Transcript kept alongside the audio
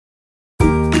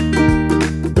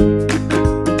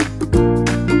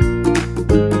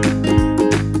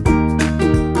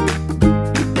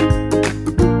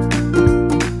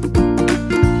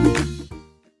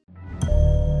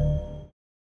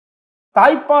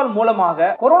தாய்ப்பால் மூலமாக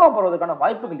கொரோனா பரவுவதற்கான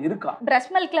வாய்ப்புகள் இருக்கா?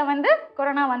 பிரஸ்ட் மில்க்ல வந்து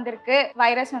கொரோனா வந்திருக்கு,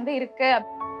 வைரஸ் வந்து இருக்கு.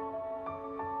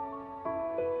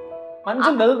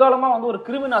 மஞ்சள் வெகுகாலமா வந்து ஒரு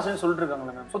கிருமி நாசினி சொல்லிட்டு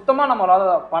இருக்காங்க. சுத்தமா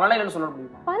நம்மளால பலனை இல்லைன்னு சொல்ல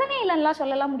முடியுமா? பலனே இல்லைன்னா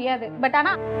சொல்லலாம் முடியாது. பட்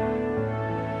ஆனா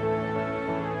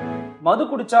மது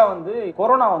குடிச்சா வந்து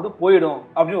கொரோனா வந்து போயிடும்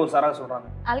அப்படின்னு ஒரு சாரார் சொல்றாங்க.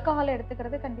 ஆல்கஹால்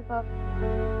எடுத்துக்கிறது கண்டிப்பா.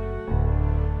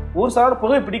 ஒரு சாரார்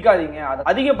புகை பிடிக்காதீங்க, அதை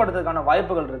அதிகப்படுத்துறதுக்கான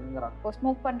வாய்ப்புகள் இருக்குங்கிறாங்க. இப்போ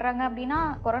ஸ்மோக் பண்றாங்க அப்படின்னா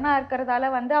கொரோனா இருக்கிறதால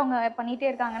வந்து அவங்க பண்ணிட்டே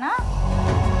இருக்காங்கன்னா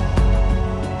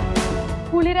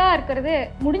குளிரா இருக்கிறது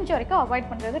முடிஞ்ச வரைக்கும்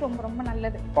அவாய்ட் பண்றது ரொம்ப ரொம்ப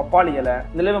நல்லது. பப்பாளி இலை,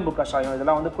 நிலவேம்பு கஷாயம்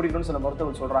இதெல்லாம் வந்து குடிக்கணும்னு சில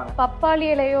மருத்துவர்கள் சொல்றாங்க. பப்பாளி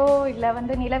இலையோ இல்ல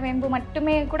வந்து நிலவேம்பு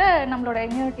மட்டுமே கூட நம்மளோட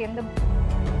இம்யூனிட்டி எந்த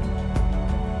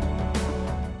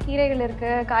கீரைகள் இருக்கு,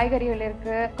 காய்கறிகள்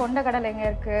இருக்கு, கொண்டக்கடலைங்க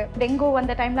இருக்கு. டெங்கு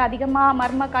வந்த டைம்ல அதிகமா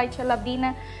மர்ம காய்ச்சல் அப்படின்னு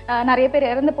நிறைய பேர்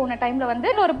இறந்து போன டைம்ல வந்து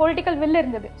ஒரு பொலிட்டிக்கல் வில்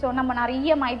இருந்தது. ஸோ நம்ம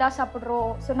நிறைய மைதா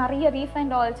சாப்பிட்றோம், ஸோ நிறைய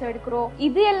ரீஃபைண்ட் ஆயில்ஸ் எடுக்கிறோம்.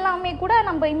 இது எல்லாமே கூட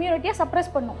நம்ம இம்யூனிட்டியை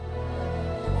சப்ரஸ் பண்ணும்.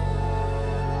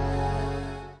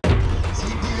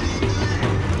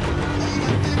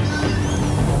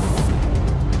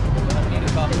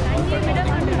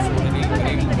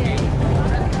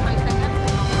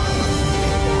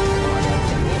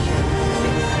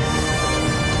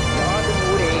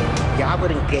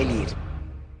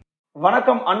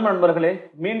 வணக்கம் அன்பு நண்பர்களே,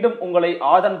 மீண்டும் உங்களை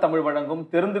ஆதன் தமிழ் வழங்கும்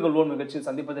தெரிந்து கொள்வோம் நிகழ்ச்சியில்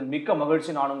சந்திப்பதில் மிக்க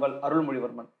மகிழ்ச்சி. நான் உங்கள்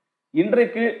அருள்மொழிவர்மன்.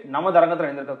 இன்றைக்கு நமது அரங்கத்தில்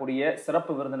இணைந்திருக்கக்கூடிய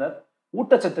சிறப்பு விருந்தினர்,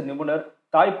 ஊட்டச்சத்து நிபுணர்,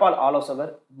 தாய்ப்பால்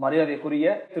ஆலோசகர்,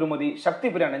 மரியாதைக்குரிய திருமதி சக்தி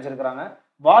பிரியா இணைஞ்சிருக்கிறாங்க.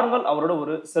 வாருங்கள் அவரோட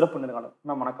ஒரு சிறப்பு நேர்காணல்.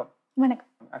 மேம் வணக்கம்.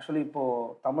 வணக்கம். ஆக்சுவலி இப்போ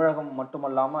தமிழகம்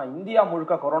மட்டுமல்லாம இந்தியா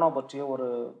முழுக்க கொரோனா பற்றிய ஒரு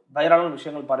வைரலான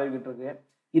விஷயங்கள் பரவிக்கிட்டு இருக்கு.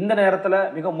 இந்த நேரத்துல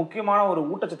மிக முக்கியமான ஒரு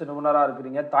ஊட்டச்சத்து நிபுணராக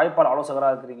இருக்கிறீங்க, தாய்ப்பால்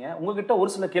ஆலோசகராக இருக்கிறீங்க. உங்ககிட்ட ஒரு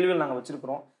சில கேள்விகள் நாங்கள்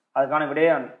வச்சிருக்கிறோம். அதுக்கான விடையை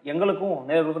எங்களுக்கும்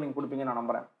நேயர்களுக்கும் நீங்க கொடுப்பீங்கன்னு நான்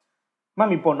நம்புறேன்.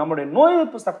 மேம், இப்போ நம்மளுடைய நோய்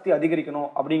எதிர்ப்பு சக்தி அதிகரிக்கணும்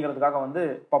அப்படிங்கிறதுக்காக வந்து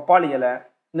பப்பாளி இலை,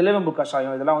 நிலவேம்பு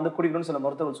கஷாயம் இதெல்லாம் வந்து குடிக்கணும்னு சில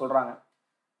மருத்துவர்கள் சொல்றாங்க.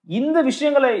 இந்த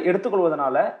விஷயங்களை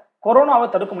எடுத்துக்கொள்வதனால கொரோனாவை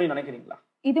தடுக்க முடியும்னு நினைக்கிறீங்களா?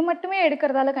 இது மட்டுமே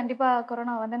எடுக்கிறதால கண்டிப்பா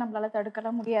கொரோனா வந்து நம்மளால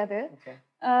தடுக்கலாம் முடியாது.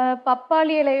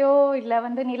 பப்பாளி இலையோ இல்ல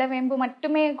வந்து நிலவேம்பு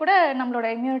மட்டுமே கூட நம்மளோட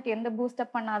இம்யூனிட்டி எந்த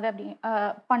பூஸ்டப் பண்ணாது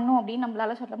பண்ணும் அப்படின்னு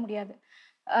நம்மளால சொல்ல முடியாது.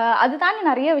 அது தாண்டி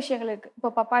நிறைய விஷயங்கள் இருக்கு.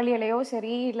 இப்போ பப்பாளி இலையோ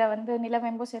சரி இல்ல வந்து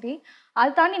நிலவேம்போ சரி,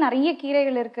 அது தாண்டி நிறைய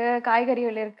கீரைகள் இருக்கு,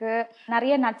 காய்கறிகள் இருக்கு,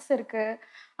 நிறைய நட்ஸ் இருக்கு,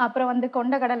 அப்புறம் வந்து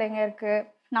கொண்டக்கடலைங்க இருக்கு.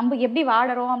 நம்ம எப்படி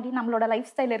வாழறோம் அப்படின்னு நம்மளோட லைஃப்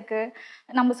ஸ்டைல் இருக்கு,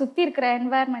 நம்ம சுத்தி இருக்கிற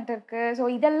என்வாயர்மெண்ட் இருக்கு. ஸோ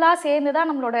இதெல்லாம் சேர்ந்துதான்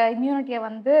நம்மளோட இம்யூனிட்டியை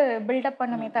வந்து பில்டப்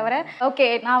பண்ணுமே தவிர, ஓகே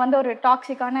நான் வந்து ஒரு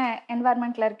டாக்ஸிக்கான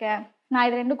என்வாயர்மெண்ட்ல இருக்கேன், நான்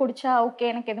இது ரெண்டும் குடிச்சா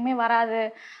ஓகே எனக்கு எதுவுமே வராது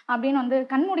அப்படின்னு வந்து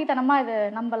கண்மூடித்தனமா இது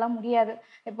நம்பலாம் முடியாது.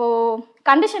 இப்போ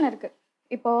கண்டிஷன் இருக்கு.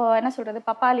 இப்போ என்ன சொல்றது,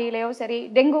 பப்பாளியிலையோ சரி,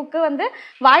 டெங்குக்கு வந்து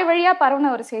வாய் வழியா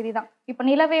பரவுன ஒரு செய்தி தான். இப்போ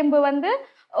நிலவேம்பு வந்து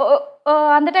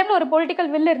அந்த டைம்ல ஒரு பொலிட்டிக்கல்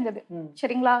வில் இருந்தது,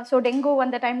 சரிங்களா? ஸோ டெங்கு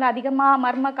வந்த டைம்ல அதிகமா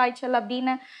மர்ம காய்ச்சல்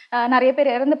அப்படின்னு நிறைய பேர்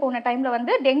இறந்து போன டைம்ல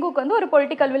வந்து டெங்குக்கு வந்து ஒரு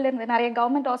பொலிட்டிக்கல் வில் இருந்தது. நிறைய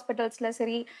கவர்மெண்ட் ஹாஸ்பிட்டல்ஸ்ல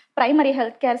சரி, பிரைமரி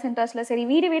ஹெல்த் கேர் சென்டர்ஸ்ல சரி,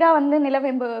 வீடு வீடா வந்து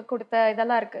நிலவேம்பு கொடுத்த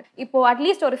இதெல்லாம் இருக்கு. இப்போ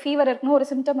அட்லீஸ்ட் ஒரு ஃபீவர் இருக்கணும், ஒரு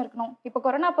சிம்டம் இருக்கணும். இப்போ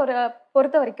கொரோனா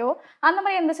பொறுத்த வரைக்கும் அந்த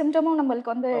மாதிரி எந்த சிம்டமும்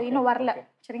நம்மளுக்கு வந்து இன்னும் வரல,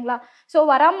 சரிங்களா? ஸோ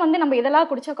வராம வந்து நம்ம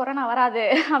இதெல்லாம் குடிச்சா கொரோனா வராது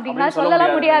அப்படின்லாம்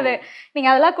சொல்லலாம் முடியாது. நீங்க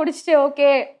அதெல்லாம் குடிச்சிட்டு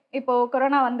ஓகே இப்போ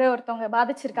கொரோனா வந்து ஒருத்தவங்க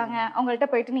பாதிச்சிருக்காங்க, அவங்கள்ட்ட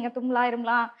போயிட்டு நீங்க தும்லாம்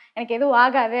இருக்கலாம், எனக்கு எதுவும்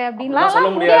ஆகாது அப்படின்லாம் சொல்ல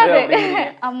முடியாது.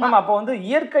 ஆமா, அப்ப வந்து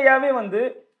இயற்கையாவே வந்து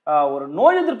ஒரு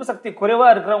நோய் எதிர்ப்பு சக்தி குறைவா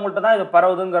இருக்கிறவங்கள்ட்ட தான் இது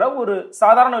பரவுதுங்கிற ஒரு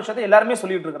சாதாரண விஷயத்தை எல்லாருமே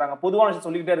சொல்லிட்டு இருக்காங்க, பொதுவான விஷயம்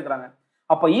சொல்லிக்கிட்டே இருக்கிறாங்க.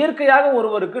 அப்ப இயற்கையாக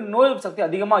ஒருவருக்கு நோய் எதிர்ப்பு சக்தி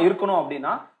அதிகமா இருக்கணும்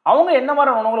அப்படின்னா அவங்க என்ன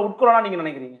மாதிரி உணவுகளை உட்கொள்ளலாம் நீங்க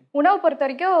நினைக்கிறீங்க? உணவு பொறுத்த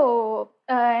வரைக்கும்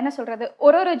என்ன சொல்றது,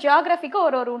 ஒரு ஜியோகிராஃபிக்கு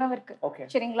ஒரு உணவு இருக்கு,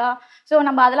 சரிங்களா? ஸோ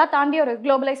நம்ம அதெல்லாம் தாண்டி ஒரு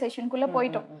குளோபலைசேஷனுக்குள்ள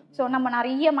போயிட்டோம். ஸோ நம்ம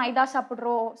நிறைய மைதா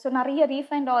சாப்பிட்றோம், ஸோ நிறைய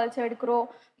ரீஃபைண்ட் ஆயில்ஸ் எடுக்கிறோம்.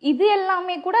 இது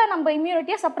எல்லாமே கூட நம்ம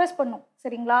இம்யூனிட்டியை சப்ரஸ் பண்ணும்,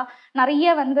 சரிங்களா?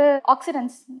 நிறைய வந்து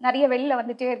ஆக்சிடென்ட்ஸ் நிறைய வெளியில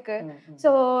வந்துட்டே இருக்கு.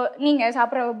 ஸோ நீங்க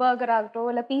சாப்பிட்ற பர்கர்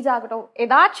ஆகட்டும் இல்ல பீஸா ஆகட்டும்,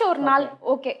 ஏதாச்சும் ஒரு நாள்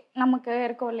ஓகே நமக்கு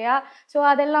இருக்கும் இல்லையா? ஸோ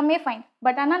அதெல்லாமே ஃபைன்.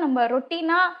 பட் ஆனா நம்ம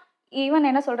ரொட்டீனா ஈவன்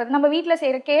என்ன சொல்றது, நம்ம வீட்டுல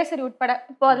செய்யற கேசரி உட்பட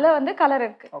இப்போ அதுல வந்து கலர்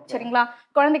இருக்கு, சரிங்களா?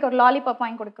 குழந்தைக்கு ஒரு லாலிபாப்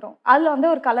வாங்கி கொடுக்குறோம், அதுல வந்து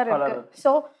ஒரு கலர் இருக்கு.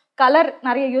 ஸோ கலர்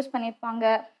நிறைய யூஸ் பண்ணியிருப்பாங்க.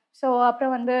 ஸோ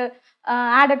அப்புறம் வந்து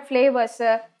ஆடட் ஃபிளேவர்ஸ்.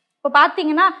 இப்போ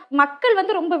பாத்தீங்கன்னா மக்கள்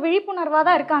வந்து ரொம்ப விழிப்புணர்வா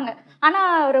தான் இருக்காங்க. ஆனா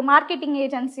ஒரு மார்க்கெட்டிங்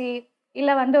ஏஜென்சி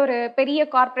இல்ல வந்து ஒரு பெரிய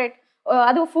கார்பரேட்,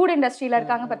 அதுவும் ஃபுட் இண்டஸ்ட்ரியில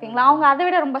இருக்காங்க பாத்தீங்களா, அவங்க அதை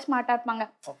விட ரொம்ப ஸ்மார்ட்டா இருப்பாங்க.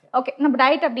 ஓகே நம்ம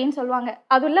டயட் அப்படின்னு சொல்லுவாங்க,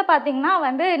 அதுல பாத்தீங்கன்னா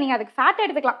வந்து நீங்க அதுக்கு ஃபேட்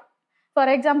எடுத்துக்கலாம்,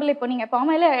 ஃபார் எக்ஸாம்பிள் இப்போ நீங்க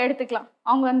பாமாயில எடுத்துக்கலாம்.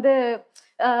 அவங்க வந்து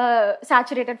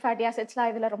சேச்சுரேட்டட் ஃபேட்டி ஆசிட்ஸ்லாம்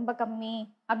இதுல ரொம்ப கம்மி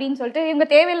அப்படின்னு சொல்லிட்டு இவங்க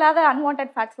தேவையில்லாத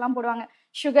அன்வான்ட் ஃபேட்ஸ்லாம் போடுவாங்க.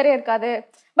 சுகரே இருக்காது.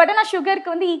 பட் ஆனா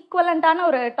சுகருக்கு வந்து ஈக்குவலண்டான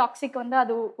ஒரு டாக்ஸிக் வந்து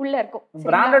அது உள்ள இருக்கும்.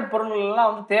 பிராண்டட் பொருட்கள் எல்லாம்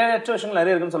வந்து தேவையற்ற விஷயங்கள்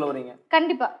நிறைய இருக்குன்னு சொல்ல வரீங்க.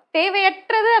 கண்டிப்பா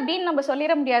தேவையற்றது அப்படின்னு நம்ம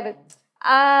சொல்லிட முடியாது.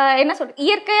 என்ன சொல்றது,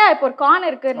 இயற்கையா இப்போ ஒரு கார்ன்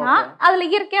இருக்குன்னா அதுல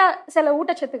இயற்கையா சில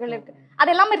ஊட்டச்சத்துக்கள் இருக்கு,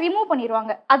 அது எல்லாமே ரிமூவ்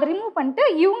பண்ணிடுவாங்க. அதை ரிமூவ் பண்ணிட்டு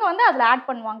இவங்க வந்து அதுல ஆட்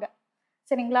பண்ணுவாங்க.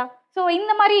 சரிங்களா? ஸோ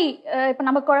இந்த மாதிரி இப்போ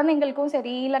நம்ம குழந்தைங்களுக்கும்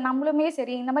சரி இல்லை நம்மளுமே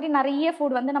சரி இந்த மாதிரி நிறைய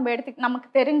ஃபுட் வந்து நம்ம நமக்கு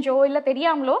தெரிஞ்சோ இல்லை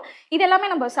தெரியாமலோ இது எல்லாமே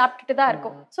நம்ம சாப்பிட்டுட்டு தான்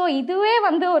இருக்கோம். ஸோ இதுவே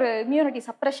வந்து ஒரு இம்யூனிட்டி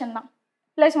சப்ரெஷன் தான்.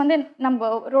 ப்ளஸ் வந்து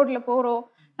நம்ம ரோட்ல போகிறோம்,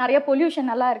 நிறைய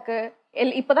பொல்யூஷன் நல்லா இருக்கு,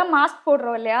 இப்போதான் மாஸ்க்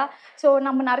போடுறோம் இல்லையா? ஸோ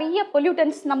நம்ம நிறைய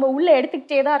பொல்யூட்டன்ஸ் நம்ம உள்ள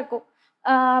எடுத்துக்கிட்டே தான் இருக்கோம்.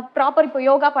 ப்ராப்பர் இப்போ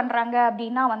யோகா பண்றாங்க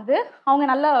அப்படின்னா வந்து அவங்க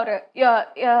நல்ல ஒரு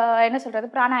என்ன சொல்றது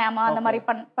பிராணாயாமா அந்த மாதிரி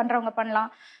பண்றவங்க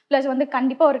பண்ணலாம். பிளஸ் வந்து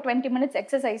கண்டிப்பா ஒரு 20 minutes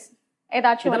எக்ஸசைஸ்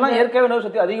ஏதாச்சும்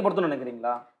அதிகப்படுத்தணும்னு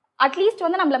நினைக்கிறீங்களா? அட்லீஸ்ட்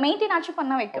வந்து நம்மள மெயின்டைன் ஆச்சு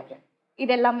பண்ண வைக்கும்.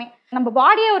 இது எல்லாமே நம்ம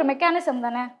பாடியே ஒரு மெக்கானிசம்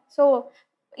தானே. ஸோ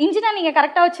இன்ஜினை நீங்க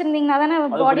கரெக்டா வச்சிருந்தீங்கன்னா தானே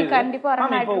பாடி கண்டிப்பா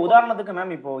ரன் ஆயிடும். இப்போ உதாரணத்துக்கு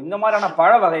மேம் இப்போ இந்த மாதிரியான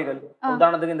பழ வகைகள்,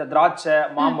 உதாரணத்துக்கு இந்த திராட்சை,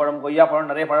 மாம்பழம், கொய்யா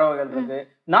பழம், நிறைய பழ வகைகள் இருக்கு,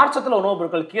 நார்ச்சத்துல உணவுப்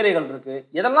பொருட்கள், கீரைகள் இருக்கு,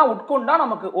 இதெல்லாம் உட்கொண்டா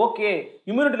நமக்கு ஓகே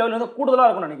இம்யூனிட்டி லெவல் வந்து கூடுதலா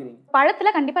இருக்கும்னு நினைக்கிறீங்க?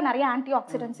 பழத்துல கண்டிப்பா நிறைய ஆன்டி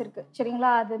ஆக்சிடென்ட்ஸ் இருக்கு.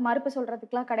 சரிங்களா? அது மறுப்பு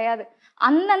சொல்றதுக்குலாம் கிடையாது.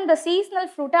 அந்தந்த சீசனல்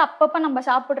ஃப்ரூட்டை அப்பப்ப நம்ம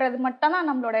சாப்பிடுறது மட்டும் தான்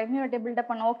நம்மளோட இம்யூனிட்டி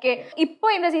பில்டப் பண்ணும். ஓகே இப்போ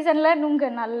இந்த சீசன்ல நுங்கு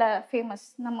நல்ல ஃபேமஸ்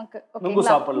நமக்கு,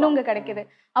 ஓகேங்களா? நுங்கு கிடைக்குது,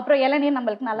 அப்புறம் இளநீர்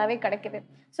நம்மளுக்கு நல்லாவே கிடைக்குது.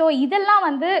 ஸோ இதெல்லாம்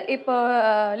வந்து இப்போ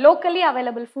லோக்கலி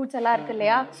அவைலபிள் ஃப்ரூட்ஸ் எல்லாம் இருக்கு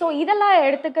இல்லையா? ஸோ இதெல்லாம்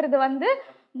எடுத்துக்கிறது வந்து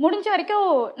முடிஞ்ச வரைக்கும்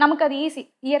நமக்கு அது ஈஸி.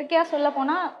 இயற்கையா சொல்ல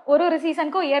போனா ஒரு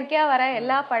சீசனுக்கும் இயற்கையா வர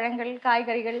எல்லா பழங்கள்,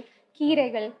 காய்கறிகள்,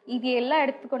 கீரைகள் இது எல்லாம்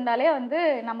எடுத்துக்கொண்டாலே வந்து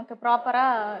நமக்கு ப்ராப்பரா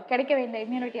கிடைக்க வேண்டிய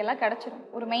இம்யூனிட்டி எல்லாம் கிடைச்சிடும்.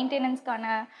 ஒரு மெயின்டெனன்ஸ்க்கான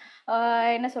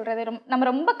என்ன சொல்றது, நம்ம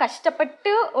ரொம்ப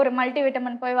கஷ்டப்பட்டு ஒரு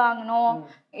மல்டிவிட்டமின் போய் வாங்கணும்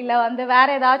இல்லை வந்து வேற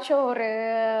ஏதாச்சும் ஒரு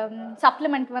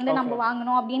சப்ளிமெண்ட் வந்து நம்ம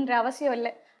வாங்கணும் அப்படின்ற அவசியம்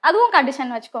இல்லை. அதுவும்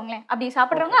கண்டிஷன் வச்சுக்கோங்களேன். அப்படி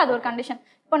சாப்பிட்றவங்க அது ஒரு கண்டிஷன்.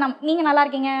 இப்போ நீங்க நல்லா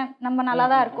இருக்கீங்க, நம்ம நல்லா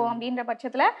தான் இருக்கோம் அப்படின்ற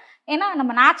பட்சத்துல, ஏன்னா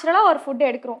நம்ம நேச்சுரலா ஒரு ஃபுட்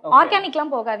எடுக்கிறோம்,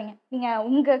 ஆர்கானிக்லாம் போகாதீங்க. நீங்க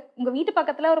உங்க வீட்டு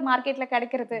பக்கத்துல ஒரு மார்க்கெட்ல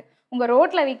கிடைக்கிறது, உங்க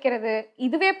ரோட்ல விற்கிறது,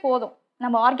 இதுவே போதும்.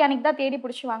 நம்ம ஆர்கானிக் தான் தேடி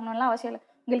பிடிச்சி வாங்கணும்லாம் அவசியம் இல்லை.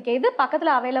 உங்களுக்கு எது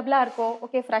பக்கத்துல அவைலபிளா இருக்கோ,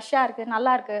 ஓகே ஃப்ரெஷ்ஷா இருக்கு,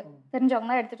 நல்லா இருக்கு, தெரிஞ்சவங்க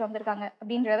தான் எடுத்துட்டு வந்திருக்காங்க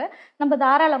அப்படின்றத நம்ம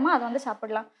தாராளமா அதை வந்து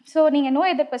சாப்பிடலாம். ஸோ நீங்க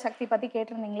நோய் எதிர்ப்பு சக்தி பத்தி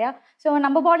கேட்டிருந்தீங்க இல்லையா? ஸோ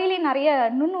நம்ம பாடியிலேயே நிறைய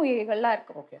நுண்ணுயிரிகள்லாம்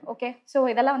இருக்கு. ஓகே, ஸோ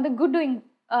இதெல்லாம் வந்து குட் டூயிங்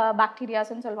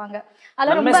பாக்டீரியாஸ்ன்னு சொல்லுவாங்க.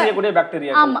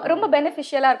 அதெல்லாம் ஆமா ரொம்ப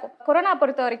பெனிஃபிஷியலா இருக்கும். கொரோனா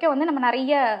பொறுத்த வரைக்கும் வந்து நம்ம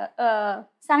நிறைய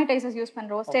சானிடைசர்ஸ் யூஸ்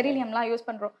பண்றோம், ஸ்டெரிலியம்லாம் யூஸ்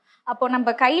பண்றோம். அப்போ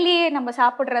நம்ம கையிலேயே நம்ம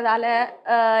சாப்பிட்றதால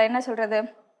என்ன சொல்றது,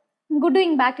 குட்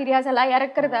டூயிங் பாக்டீரியாஸ் எல்லாம்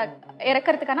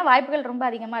இறக்கிறதுக்கான வாய்ப்புகள் ரொம்ப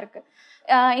அதிகமா இருக்கு.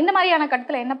 இந்த மாதிரியான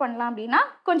கட்டத்துல என்ன பண்ணலாம் அப்படின்னா,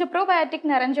 கொஞ்சம்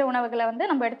ப்ரோபயோட்டிக் நிறைஞ்ச உணவுகளை வந்து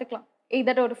நம்ம எடுத்துக்கலாம்.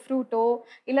 இதர் ஒரு ஃப்ரூட்டோ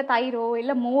இல்லை தயிரோ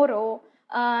இல்லை மோரோ,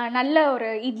 நல்ல ஒரு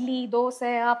இட்லி,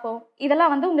 தோசை, ஆப்பம்,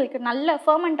 இதெல்லாம் வந்து உங்களுக்கு நல்ல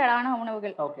ஃபெர்மெண்டடான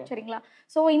உணவுகள். சரிங்களா?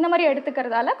 ஸோ இந்த மாதிரி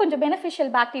எடுத்துக்கிறதால கொஞ்சம்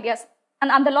பெனிஃபிஷியல் பாக்டீரியாஸ்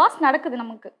அந்த லாஸ் நடக்குது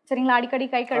நமக்கு. சரிங்களா? அடிக்கடி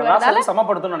கை கழுவுறதால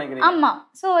சமப்படுத்தும்னு நினைக்கிறேன். ஆமா.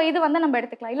 ஸோ இது வந்து நம்ம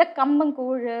எடுத்துக்கலாம். இல்லை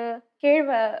கம்பங்கூழ்,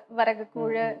 கேழ்வரகு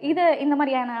கூழ், இது இந்த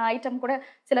மாதிரியான ஐட்டம் கூட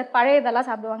சிலர் பழையதெல்லாம்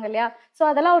சாப்பிடுவாங்க இல்லையா? ஸோ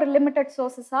அதெல்லாம் ஒரு லிமிட்டட்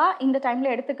சோர்சஸா இந்த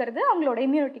டைம்ல எடுத்துக்கிறது அவங்களோட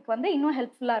இம்யூனிட்டிக்கு வந்து இன்னும்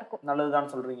ஹெல்ப்ஃபுல்லா இருக்கும்.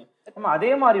 நல்லதுதான் சொல்றீங்க.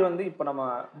 அதே மாதிரி வந்து இப்போ நம்ம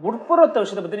உட்புறத்த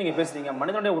விஷயத்தை பத்தி நீங்க பேசுறீங்க,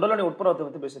 மனிதனுடைய உடலுடைய உட்புறத்தை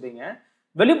பத்தி பேசுறீங்க.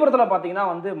 வெளிப்புறத்துல பாத்தீங்கன்னா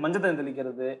வந்து மஞ்சள் தண்ணி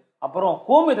தெளிக்கிறது, அப்புறம்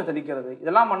கோமியத்தை தெளிக்கிறது,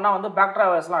 இதெல்லாம் பண்ணா வந்து பாக்டீரியா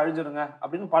வைரஸ் எல்லாம் அழிஞ்சிருங்க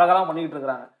அப்படின்னு பலகாலம் பண்ணிக்கிட்டு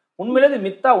இருக்காங்க. உண்மையிலே இது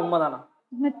மித்தா உண்மைதானா?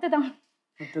 மித்துதான்,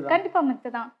 கண்டிப்பா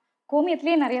மித்துதான்.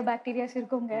 கோமியத்திலேயே நிறைய பாக்டீரியாஸ்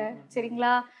இருக்குங்க.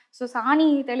 சரிங்களா? ஸோ சாணி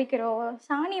தெளிக்கிறோம்,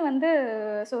 சாணி வந்து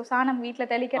ஸோ சாணம் வீட்டில்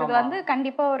தெளிக்கிறது வந்து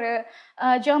கண்டிப்பா ஒரு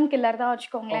ஜெர்ம் கில்லர் தான்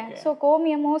வச்சுக்கோங்களேன். ஸோ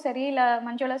கோமியமோ சரி இல்லை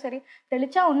மஞ்சளோ சரி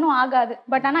தெளிச்சா ஒன்றும் ஆகாது.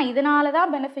 பட் ஆனால்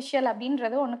இதனாலதான் பெனிஃபிஷியல்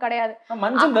அப்படின்றது ஒன்றும் கிடையாது.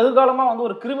 மஞ்சள் வெகுகாலமா வந்து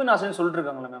ஒரு கிருமி நாசினி சொல்லிட்டு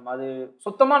இருக்காங்களே மேம், அது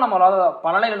சுத்தமா நம்மளால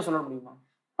பலனைகள் சொல்ல முடியுமா?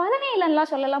 பலனே இல்லைன்னா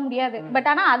சொல்லலாம் முடியாது. பட்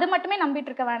ஆனா அது மட்டுமே நம்பிட்டு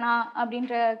இருக்க வேணாம்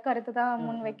அப்படின்ற கருத்து தான்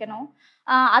முன் வைக்கணும்.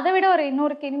 அதை விட ஒரு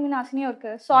இன்னொரு கிருமி நாசினியும்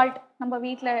இருக்கு, சால்ட். நம்ம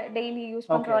வீட்டில் டெய்லி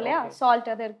யூஸ் பண்றோம் இல்லையா,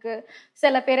 சால்ட் அது இருக்கு.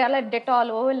 சில பேரால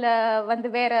டெட்டாலோ இல்லை வந்து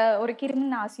வேற ஒரு கிருமி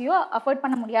நாசியோ அஃபோர்ட்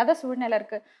பண்ண முடியாத சூழ்நிலை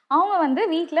இருக்கு. அவங்க வந்து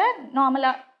வீட்டில்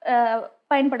நார்மலா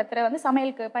பயன்படுத்துற வந்து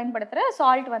சமையலுக்கு பயன்படுத்துற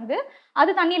சால்ட் வந்து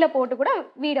அது தண்ணியில போட்டு கூட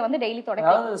வீடை வந்து டெய்லி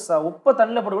தொடக்கலாம். உப்பு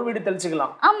தண்ணியில போட்டு வீடு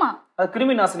தெளிச்சுக்கலாம். ஆமா, அது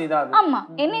கிருமி நாசினி தான். ஆமா,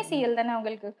 NaCl தானே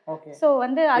உங்களுக்கு. சோ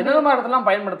வந்து எந்த இடத்துலலாம்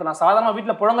பயன்படுத்தலாம்? சாதாரண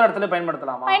வீட்ல புழங்குற இடத்துல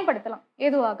பயன்படுத்தலாமா? பயன்படுத்தலாம்,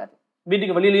 எதுவும் ஆகாது.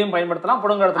 வீட்டுக்கு வெளியிலயும் பயன்படுத்தலாம்,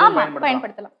 புழங்குற இடத்துலயும்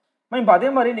பயன்படுத்தலாம். இப்ப அதே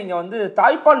மாதிரி நீங்க வந்து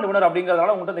தாய்ப்பால் நிபுணர்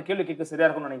அப்படிங்கறதால உங்கள்கிட்ட இந்த கேள்வி கேட்க சரியா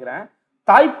இருக்கும்னு நினைக்கிறேன்.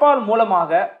 தாய்ப்பால்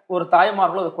மூலமாக ஒரு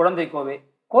தாய்மார்களோ ஒரு குழந்தைக்கோவே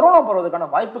கொரோனா பரவுவதற்கான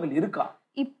வாய்ப்புகள் இருக்கா?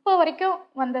 இப்போ வரைக்கும்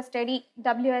வந்த ஸ்டடி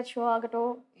WHO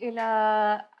ஆகட்டும் இல்லை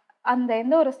அந்த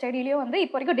எந்த ஒரு ஸ்டடிலையும் வந்து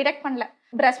இப்போ வரைக்கும் டிடெக்ட் பண்ணல.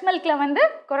 பிரஸ்ட் மில்க்ல வந்து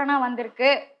கொரோனா வந்திருக்கு,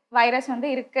 வைரஸ் வந்து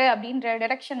இருக்கு அப்படின்ற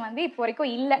டிடெக்ஷன் வந்து இப்போ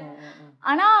வரைக்கும் இல்லை.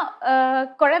 ஆனா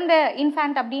குழந்தை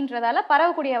இன்ஃபேண்ட் அப்படின்றதால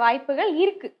பரவக்கூடிய வாய்ப்புகள்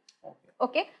இருக்கு.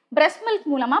 ஓகே, பிரஸ்ட் மில்க்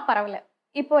மூலமா பரவல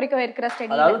இப்போ வரைக்கும் இருக்கிற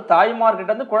ஸ்டடி. அதாவது தாய்மார்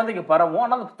கிட்ட இருந்து குழந்தைக்கு பரவும்,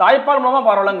 ஆனா தாய்ப்பால் மூலமா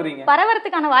பரவலங்கிறீங்க.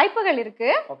 பரவறதுக்கான வாய்ப்புகள் இருக்கு,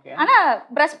 ஆனா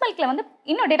பிரஸ்ட் மில்க்ல வந்து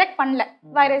இன்னும் டிடெக்ட் பண்ணல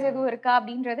வைரஸ் எதுவும் இருக்கா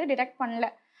அப்படின்றது டிடெக்ட் பண்ணல.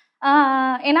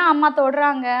 ஏன்னா அம்மா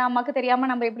தொடுறாங்க, அம்மாக்கு தெரியாம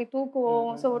நம்ம எப்படி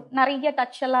தூக்குவோம், ஸோ நிறைய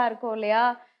டச் எல்லாம் இருக்கும் இல்லையா,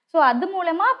 ஸோ அது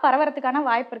மூலமா பரவறதுக்கான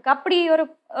வாய்ப்பு இருக்கு. அப்படி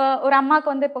ஒரு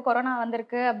அம்மாவுக்கு வந்து இப்போ கொரோனா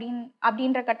வந்திருக்கு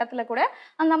அப்படின்ற கட்டத்துல கூட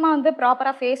அந்த அம்மா வந்து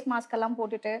ப்ராப்பரா ஃபேஸ் மாஸ்க் எல்லாம்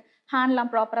போட்டுட்டு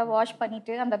ஹேண்ட்லாம் ப்ராப்பரா வாஷ்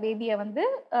பண்ணிட்டு அந்த பேபியை வந்து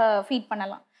ஃபீட்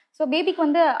பண்ணலாம். ஸோ பேபிக்கு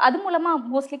வந்து அது மூலமா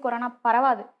மோஸ்ட்லி கொரோனா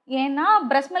பரவாது. ஏன்னா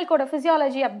பிரஸ்ட் மில்கோட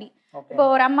பிசியாலஜி அப்படி. இப்போ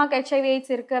ஒரு அம்மாக்கு HIV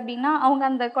AIDS இருக்கு அப்படின்னா அவங்க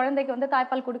அந்த குழந்தைக்கு வந்து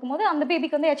தாய்ப்பால் கொடுக்கும்போது அந்த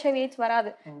பேபிக்கு வந்து HIV AIDS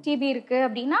வராது. TB இருக்கு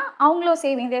அப்படின்னா அவங்களும்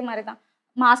சேம் இதே மாதிரி தான்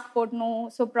மாஸ்க் போடணும்,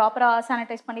 ஸோ ப்ராப்பராக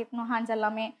சானிடைஸ் பண்ணிக்கணும் ஹேண்ட்ஸ்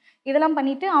எல்லாமே. இதெல்லாம்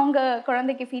பண்ணிட்டு அவங்க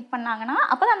குழந்தைக்கு ஃபீட் பண்ணாங்கன்னா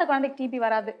அப்போதான் அந்த குழந்தைக்கு TB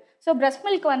வராது. ஸோ பிரஸ்ட்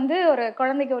மில்க் வந்து ஒரு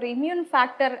குழந்தைக்கு ஒரு இம்யூன்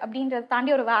ஃபேக்டர் அப்படின்றத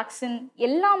தாண்டி ஒரு வேக்சின்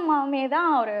எல்லாமே தான்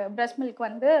ஒரு பிரஸ்ட் மில்க்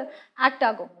வந்து ஆக்ட்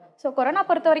ஆகும். ஸோ கொரோனா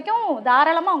பொறுத்த வரைக்கும்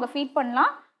தாராளமாக அவங்க ஃபீட்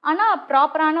பண்ணலாம், ஆனால்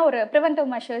ப்ராப்பரான ஒரு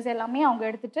ப்ரிவென்டிவ் மெஷர்ஸ் எல்லாமே அவங்க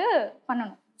எடுத்துட்டு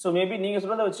பண்ணணும். ஸோ மேபி நீங்கள்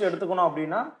சொல்றதை வச்சு எடுத்துக்கணும்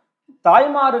அப்படின்னா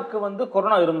தாய்மாருக்கு வந்து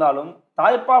கொரோனா இருந்தாலும்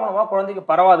தாய்ப்பால் மூலமா குழந்தைக்கு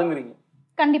பரவாதுங்கிறீங்க.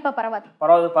 கண்டிப்பா பரவாது.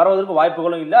 பரவதற்கு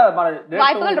வாய்ப்புகளும் இல்ல.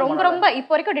 வாய்ப்புகள் ரொம்ப ரொம்ப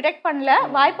இப்போ வரைக்கும் டிடெக்ட் பண்ணல,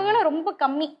 வாய்ப்புகளும் ரொம்ப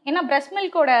கம்மி. ஏன்னா பிரஸ்ட்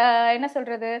மில்கோட என்ன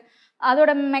சொல்றது,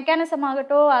 அதோட மெக்கானிசம்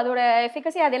ஆகட்டும், அதோட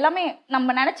எஃபிகசி அது எல்லாமே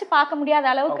நம்ம நினைச்சு பார்க்க முடியாத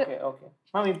அளவுக்கு. ஓகே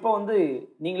மேம், இப்போ வந்து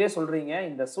நீங்களே சொல்றீங்க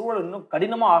இந்த சூழல் இன்னும்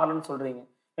கடினமா ஆகலன்னு சொல்றீங்க.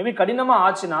 மேபி கடினமா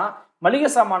ஆச்சுன்னா மளிகை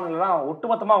சாமான்கள்லாம்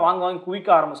ஒட்டுமொத்தமா வாங்கி குவிக்க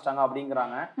ஆரம்பிச்சிட்டாங்க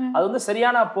அப்படிங்கிறாங்க. அது வந்து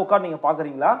சரியான போக்கா நீங்க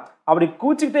பாக்குறீங்களா? அப்படி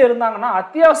குவிச்சுக்கிட்டே இருந்தாங்கன்னா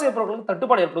அத்தியாவசிய பொருட்களுக்கு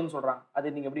தட்டுப்பாடு ஏற்படும் சொல்றாங்க.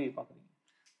 அது நீங்க எப்படி பாக்குறீங்க?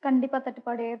 கண்டிப்பா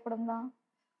தட்டுப்பாடு ஏற்படும் தான்.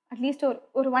 அட்லீஸ்ட்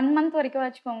ஒரு 1 மந்த் வரைக்கும்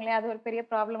வச்சுக்கோங்களேன், அது ஒரு பெரிய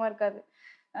ப்ராப்ளமா இருக்காது.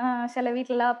 சில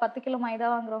வீட்டிலலாம் 10 கிலோ மைதா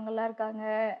வாங்குறவங்கலாம் இருக்காங்க,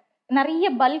 நிறைய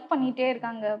பல்க் பண்ணிகிட்டே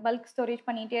இருக்காங்க, பல்க் ஸ்டோரேஜ்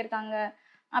பண்ணிகிட்டே இருக்காங்க.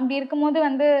 அப்படி இருக்கும்போது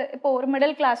வந்து இப்போ ஒரு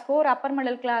மிடில் கிளாஸ்க்கோ ஒரு அப்பர்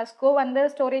மிடில் கிளாஸ்க்கோ வந்து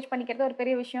ஸ்டோரேஜ் பண்ணிக்கிறது ஒரு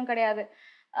பெரிய விஷயம் கிடையாது.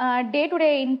 டே டு டே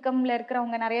இன்கம்ல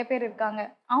இருக்கிறவங்க நிறைய பேர் இருக்காங்க,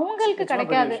 அவங்களுக்கு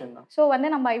கிடைக்காது. ஸோ வந்து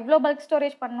நம்ம இவ்வளோ பல்க்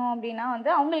ஸ்டோரேஜ் பண்ணோம் அப்படின்னா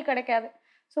வந்து அவங்களுக்கு கிடைக்காது.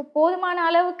 ஸோ போதுமான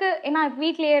அளவுக்கு, ஏன்னா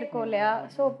வீட்லேயே இருக்கோம் இல்லையா,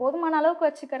 ஸோ போதுமான அளவுக்கு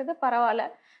வச்சுக்கிறது பரவாயில்ல.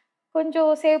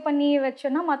 கொஞ்சம் சேவ் பண்ணி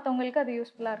வச்சோன்னா மற்றவங்களுக்கு அது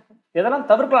யூஸ்ஃபுல்லாக இருக்கும். எதெல்லாம்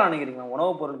தவிர்க்கலாம் நினைக்கிறீங்க?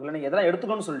 உணவுப் பொருட்கள் நீங்கள் எதெல்லாம்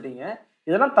எடுத்துக்கணும்னு சொல்லிட்டீங்க,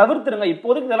 இதெல்லாம் தவிர்த்துருங்க,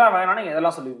 இப்போதைக்கு இதெல்லாம் வேணாம்னு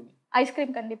எதெல்லாம் சொல்லுவீங்க?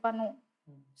 ஐஸ்கிரீம் கண்டிப்பாக நோ,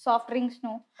 சாஃப்ட் ட்ரிங்க்ஸ்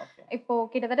நோ. இப்போ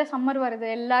கிட்டத்தட்ட சம்மர் வருது,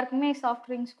 எல்லாருக்குமே சாஃப்ட்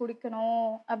ட்ரிங்க்ஸ் குடிக்கணும்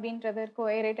அப்படின்றது இருக்கும்,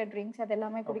 ஏரேட்டட் ட்ரிங்க்ஸ் அது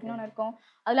எல்லாமே குடிக்கணும்னு இருக்கும்,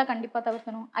 அதெல்லாம் கண்டிப்பாக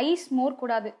தவிர்க்கணும். ஐஸ் மோர்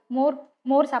கூடாது,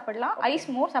 மோர் சாப்பிடலாம், ஐஸ்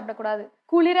மோர் சாப்பிடக்கூடாது.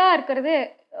 குளிராக இருக்கிறது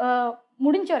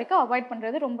முடிஞ்ச வரைக்கும் அவாய்ட்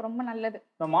பண்ணுறது ரொம்ப ரொம்ப நல்லது.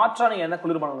 மாற்றா நீங்கள் என்ன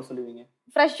குளிர்பானங்கள் சொல்லுவீங்க?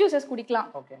 ஃப்ரெஷ் ஜூஸஸ் குடிக்கலாம்.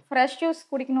 Fresh juice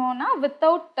குடிக்கணும்னா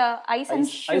without ice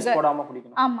and sugar போடாமல்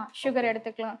குடிக்கணும். ஆமாம், சுகர்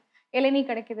எடுத்துக்கலாம். இளநீர்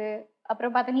கிடைக்குது,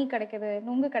 அப்புறம் பதனி கிடைக்குது,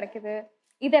 நுங்கு கிடைக்குது,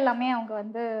 இதெல்லாமே அவங்க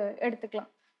வந்து எடுத்துக்கலாம்.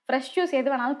 ஃப்ரெஷ் ஜூஸ் எது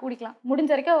வேணாலும் குடிக்கலாம்.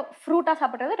 முடிஞ்ச வரைக்கும் ஃப்ரூட்டாக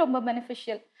சாப்பிட்றது ரொம்ப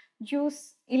பெனிஃபிஷியல். ஜூஸ்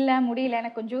இல்லை முடியல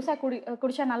எனக்கு கொஞ்சம் ஜூஸாக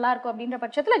குடிச்சா நல்லா இருக்கும் அப்படின்ற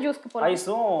பட்சத்தில் ஜூஸ்க்கு போகலாம்.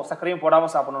 ஐஸும் சர்க்கரையும்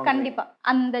போடாமல் சாப்பிடணும். கண்டிப்பாக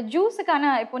அந்த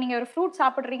ஜூஸுக்கான, இப்போ நீங்கள் ஒரு ஃப்ரூட்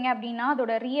சாப்பிட்றீங்க அப்படின்னா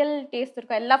அதோட ரியல் டேஸ்ட்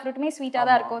இருக்கும். எல்லா ஃப்ரூட்டுமே ஸ்வீட்டாக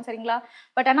தான் இருக்கும் சரிங்களா,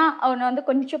 பட் ஆனால் அவன் வந்து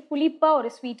கொஞ்சம் புளிப்பாக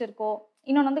ஒரு ஸ்வீட் இருக்கும்,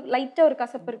 இன்னொன்று வந்து லைட்டாக ஒரு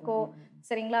கசப்பு இருக்கும்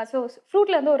சரிங்களா. ஸோ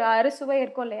ஃப்ரூட்டில் வந்து ஒரு அறுசுவை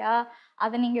இருக்கும் இல்லையா,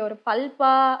 அதை நீங்கள் ஒரு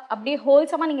பல்பாக அப்படியே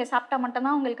ஹோல்சமாக நீங்கள் சாப்பிட்டா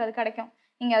மட்டும்தான் உங்களுக்கு அது கிடைக்கும்.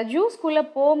 நீங்கள் ஜூஸ்குள்ளே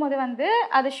போகும்போது வந்து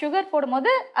அது சுகர்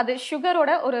போடும்போது அது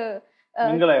சுகரோட ஒரு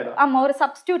ஆமாம் ஒரு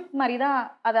சப்ஸ்டியூட் மாதிரி தான்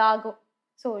அது ஆகும்.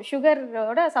 ஸோ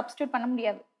சுகரோட சப்ஸ்டியூட் பண்ண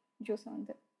முடியாது ஜூஸ்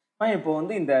வந்து. இப்போ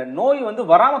வந்து இந்த நோய் வந்து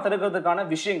வராமல் தடுக்கிறதுக்கான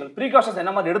விஷயங்கள் ப்ரீகாஷன்ஸ்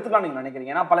என்ன மாதிரி எடுத்துக்கலாம் நீங்கள்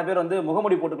நினைக்கிறீங்க? ஏன்னா பல பேர் வந்து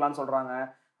முகமுடி போட்டுக்கலாம்னு சொல்கிறாங்க,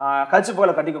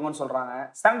 கச்சிப்புகளை கட்டிக்கோங்கன்னு சொல்கிறாங்க,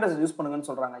 சானிடைசர் யூஸ் பண்ணுங்கன்னு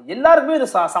சொல்கிறாங்க. எல்லாருக்குமே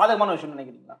இது சாதகமான விஷயம்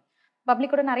நினைக்கிறீங்களா?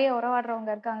 பப்ளிக்கோட நிறைய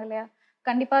உறவாடுறவங்க இருக்காங்க இல்லையா,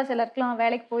 கண்டிப்பாக சிலருக்குலாம்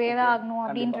வேலைக்கு போயே தான் ஆகணும்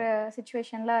அப்படின்ற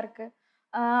சுச்சுவேஷன்லாம் இருக்குது.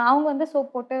 அவங்க வந்து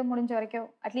சோப் போட்டு முடிஞ்ச வரைக்கும்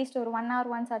அட்லீஸ்ட் ஒரு 1 hour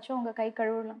ஒன்ஸ் ஆச்சும் அவங்க கை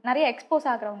கழுவலாம். நிறைய எக்ஸ்போஸ்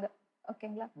ஆகுறவங்க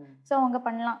ஓகேங்களா, ஸோ அவங்க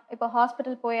பண்ணலாம். இப்போ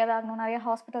ஹாஸ்பிட்டல் போயே தான் ஆகணும், நிறைய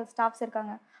ஹாஸ்பிட்டல் ஸ்டாஃப்ஸ்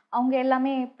இருக்காங்க, அவங்க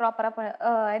எல்லாமே ப்ராப்பராக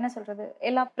என்ன சொல்கிறது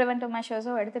எல்லா ப்ரிவென்டிவ்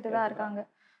மெஷர்ஸும் எடுத்துகிட்டு தான் இருக்காங்க.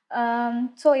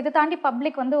 ஸோ இதை தாண்டி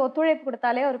பப்ளிக் வந்து ஒத்துழைப்பு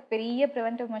கொடுத்தாலே ஒரு பெரிய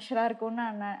ப்ரிவென்டிவ் மெஷராக இருக்கும்னு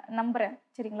நான் நம்புகிறேன்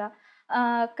சரிங்களா.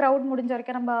 க்ரௌட் முடிஞ்ச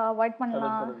வரைக்கும் நம்ம அவாய்ட்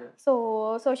பண்ணலாம். ஸோ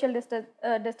சோஷியல்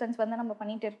டிஸ்டன்ஸ் வந்து நம்ம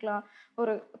பண்ணிகிட்டு இருக்கலாம்.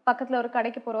 ஒரு பக்கத்தில் ஒரு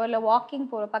கடைக்கு போகிறோம், இல்லை வாக்கிங்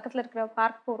போகிறோம், பக்கத்தில் இருக்கிற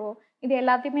பார்க் போகிறோம், இது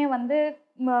எல்லாத்தையுமே வந்து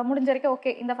முடிஞ்ச வரைக்கும்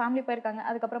ஓகே இந்த ஃபேமிலி போயிருக்காங்க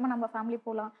அதுக்கப்புறமா நம்ம ஃபேமிலி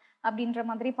போகலாம் அப்படின்ற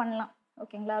மாதிரி பண்ணலாம்.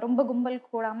 ஓகேங்களா. ரொம்ப கும்பல்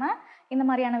கூடாம இந்த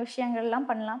மாதிரியான விஷயங்கள்லாம்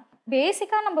பண்ணலாம்.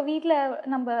 பேசிக்கா நம்ம வீட்ல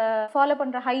நம்ம ஃபாலோ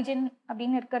பண்ற ஹைஜீன்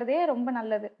அப்படின்னு இருக்கிறதே ரொம்ப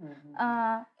நல்லது.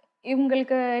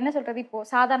 இவங்களுக்கு என்ன சொல்றது, இப்போ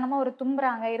சாதாரணமா ஒரு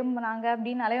தும்புறாங்க இரும்புனாங்க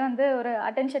அப்படின்னாலே வந்து ஒரு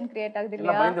அட்டென்ஷன் கிரியேட் ஆகுது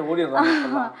இல்லையா.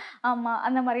 ஆமா,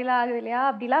 அந்த மாதிரிலாம் ஆகுது இல்லையா.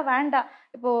 அப்படிலாம் வேண்டாம்.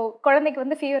 இப்போ குழந்தைக்கு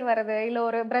வந்து ஃபீவர் வருது, இல்ல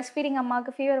ஒரு பிரஸ்ட் ஃபீடிங்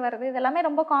அம்மாவுக்கு ஃபீவர் வருது, இதெல்லாமே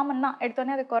ரொம்ப காமன் தான்.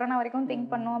 எடுத்தோடனே அது கொரோனா வரைக்கும்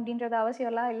திங்க் பண்ணும் அப்படின்றது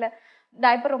அவசியம் எல்லாம் இல்லை.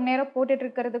 டைப்பர் ரொம்ப நேரம் போட்டுட்டு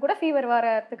இருக்கிறது கூட ஃபீவர்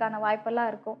வரதுக்கான வாய்ப்பெல்லாம்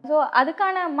இருக்கும். ஸோ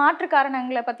அதுக்கான மாற்று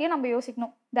காரணங்களை பத்தியும் நம்ம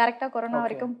யோசிக்கணும். டைரக்டா கொரோனா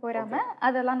வரைக்கும் போயிடாம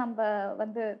அதெல்லாம் நம்ம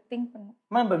வந்து திங்க் பண்ணணும்.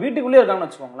 இப்ப வீட்டுக்குள்ளேயே இருக்காங்கன்னு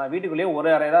வச்சுக்கோங்களேன், வீட்டுக்குள்ளேயே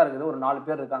ஒரு அறை தான் இருக்குது, ஒரு 4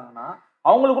 பேர் இருக்காங்கன்னா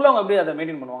அவங்களுக்குள்ள அவங்க எப்படி அதை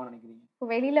மெயின்டைன் பண்ணுவாங்கன்னு நினைக்கிறீங்க?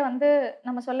 வெளியில வந்து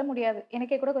நம்ம சொல்ல முடியாது.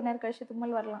 எனக்கே கூட கொஞ்ச நேரம் கழிச்சு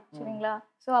தும்மல் வரலாம், சரிங்களா.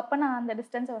 ஸோ அப்ப நான் அந்த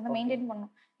டிஸ்டன்ஸை வந்து மெயின்டைன்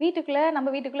பண்ணணும். நம்ம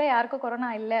வீட்டுக்குள்ள யாருக்கும் கொரோனா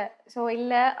இல்லை, ஸோ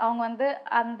இல்லை அவங்க வந்து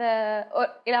அந்த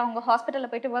இல்லை அவங்க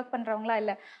ஹாஸ்பிட்டலில் போயிட்டு ஒர்க் பண்றவங்களா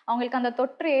இல்லை, அவங்களுக்கு அந்த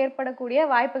தொற்று ஏற்படக்கூடிய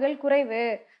வாய்ப்புகள் குறைவு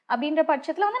அப்படின்ற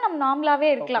பட்சத்துல வந்து நம்ம நார்மலாவே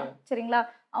இருக்கலாம், சரிங்களா.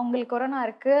 அவங்களுக்கு கொரோனா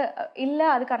இருக்கு இல்லை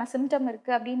அதுக்கான சிம்டம்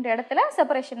இருக்கு அப்படின்ற இடத்துல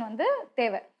செப்பரேஷன் வந்து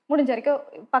தேவை. முடிஞ்ச வரைக்கும்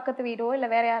பக்கத்து வீடோ இல்லை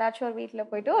வேற யாராச்சும் ஒரு வீட்டில்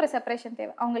போயிட்டு ஒரு செப்பரேஷன்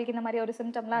தேவை. அவங்களுக்கு இந்த மாதிரி ஒரு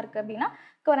சிம்டம்லாம் இருக்கு அப்படின்னா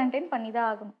குவாரண்டைன் பண்ணி தான்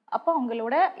ஆகணும். அப்போ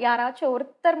அவங்களோட யாராச்சும்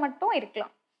ஒருத்தர் மட்டும்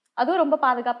இருக்கலாம், அதுவும் ரொம்ப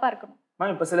பாதுகாப்பா இருக்கணும்.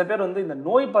 மேம், இப்போ சில பேர் வந்து இந்த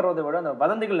நோய் பரவதை விட அந்த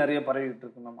வதந்திகள் நிறைய பரவிட்டு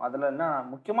இருக்கு மேம். அதுல என்ன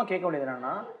முக்கியமா கேட்க வேண்டியது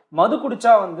என்னன்னா, மது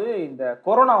குடிச்சா வந்து இந்த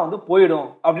கொரோனா வந்து போயிடும்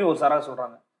அப்படின்னு ஒரு சாரார்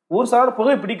சொல்றாங்க. ஒரு சாரார்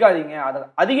புகை பிடிக்காதீங்க, அதை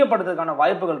அதிகப்படுத்துறதுக்கான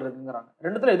வாய்ப்புகள் இருக்குங்கிறாங்க.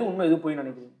 ரெண்டுத்துல எது உண்மை, எது போய்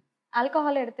நினைக்கிறீங்க?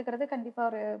 ஆல்கஹால் எடுத்துக்கிறது கண்டிப்பா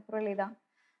ஒரு புரளி தான்.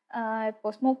 இப்போ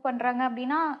ஸ்மோக் பண்றாங்க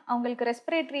அப்படின்னா அவங்களுக்கு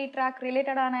ரெஸ்பிரேட்டரி ட்ராக்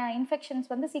ரிலேட்டடான இன்ஃபெக்ஷன்ஸ்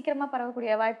வந்து சீக்கிரமா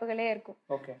பரவக்கூடிய வாய்ப்புகளே இருக்கும்.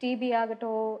 டிபி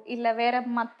ஆகட்டும் இல்லை வேற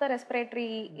மற்ற ரெஸ்பிரேட்டரி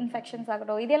இன்ஃபெக்ஷன்ஸ்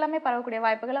ஆகட்டும், இது எல்லாமே பரவக்கூடிய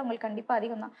வாய்ப்புகள் அவங்களுக்கு கண்டிப்பா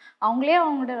அதிகம் தான். அவங்களே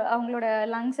அவங்களோட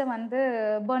லங்ஸை வந்து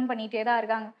பேர்ன் பண்ணிட்டே தான்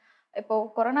இருக்காங்க. இப்போ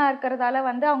கொரோனா இருக்கிறதால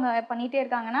வந்து அவங்க பண்ணிட்டே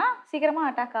இருக்காங்கன்னா சீக்கிரமா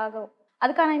அட்டாக் ஆகும்.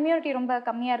 அதுக்கான இம்யூனிட்டி ரொம்ப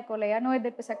கம்மியா இருக்கும் இல்லையா. நோய்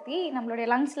எதிர்ப்பு சக்தி நம்மளுடைய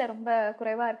லங்ஸ்ல ரொம்ப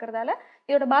குறைவா இருக்கிறதால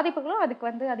இதோட பாதிப்புகளும் அதுக்கு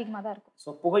வந்து அதிகமாக தான் இருக்கும்.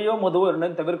 ஸோ புகையோ மதுவோ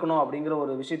ரெண்டும் தவிர்க்கணும் அப்படிங்கிற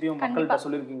ஒரு விஷயத்தையும் மக்கள்கிட்ட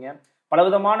சொல்லியிருக்கீங்க.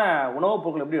 பலவிதமான உணவுப்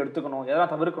பொருட்கள் எப்படி எடுத்துக்கணும்,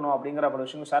 எதெல்லாம் தவிர்க்கணும் அப்படிங்கிற பல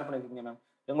விஷயங்கள் ஷேர் பண்ணியிருக்கீங்க மேம்.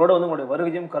 எங்களோட வந்து உங்களுடைய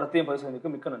வருகையும் கருத்தையும்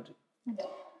பேசுவதற்கு மிக்க நன்றி.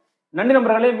 நன்றி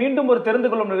நண்பர்களே. மீண்டும் ஒரு தெரிந்து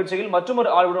கொள்ளும் நிகழ்ச்சியில்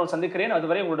மற்றொரு ஆளுடன் சந்திக்கிறேன்.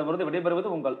 அதுவரை உங்களிடமிருந்து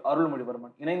விடைபெறுவது உங்கள்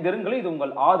அருள்மொழிவர்மன். இணைந்திருங்கள். இது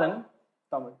உங்கள் ஆதன்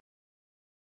தமிழ்.